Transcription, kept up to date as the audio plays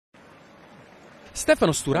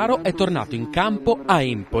Stefano Sturaro è tornato in campo a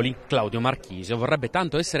Empoli. Claudio Marchisio vorrebbe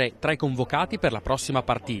tanto essere tra i convocati per la prossima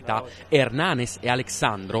partita. Hernanes e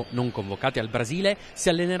Alexandro, non convocati al Brasile, si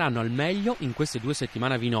alleneranno al meglio in queste 2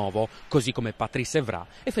 settimane a Vinovo, così come Patrice Evra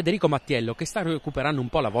e Federico Mattiello, che sta recuperando un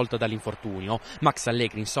po' la volta dall'infortunio. Max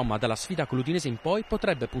Allegri, insomma, dalla sfida con l'Udinese in poi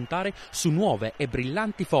potrebbe puntare su nuove e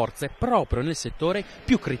brillanti forze proprio nel settore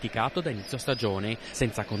più criticato da inizio stagione,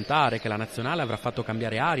 senza contare che la nazionale avrà fatto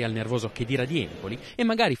cambiare aria al nervoso Khedira di Empoli e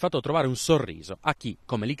magari fatto trovare un sorriso a chi,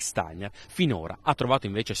 come Lichtsteiner, finora ha trovato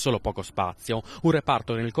invece solo poco spazio. Un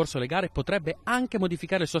reparto che nel corso delle gare potrebbe anche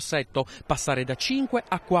modificare il suo assetto, passare da 5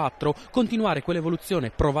 a 4, continuare quell'evoluzione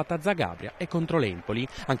provata a Zagabria e contro l'Empoli,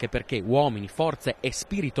 anche perché uomini, forze e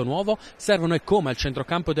spirito nuovo servono e come al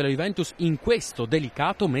centrocampo della Juventus in questo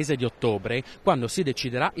delicato mese di ottobre, quando si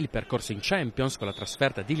deciderà il percorso in Champions con la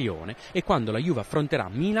trasferta di Lione e quando la Juve affronterà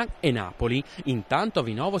Milan e Napoli. Intanto a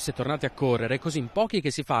Vinovo si è tornati a correre, così in pochi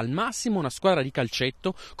che si fa al massimo una squadra di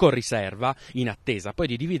calcetto con riserva, in attesa poi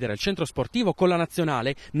di dividere il centro sportivo con la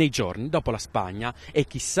nazionale nei giorni dopo la Spagna, e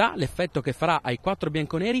chissà l'effetto che farà ai 4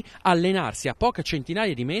 bianconeri allenarsi a poche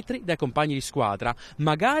centinaia di metri dai compagni di squadra,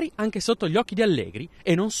 magari anche sotto gli occhi di Allegri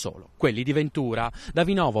e non solo quelli di Ventura. Da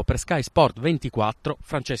Vinovo per Sky Sport 24,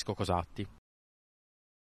 Francesco Cosatti.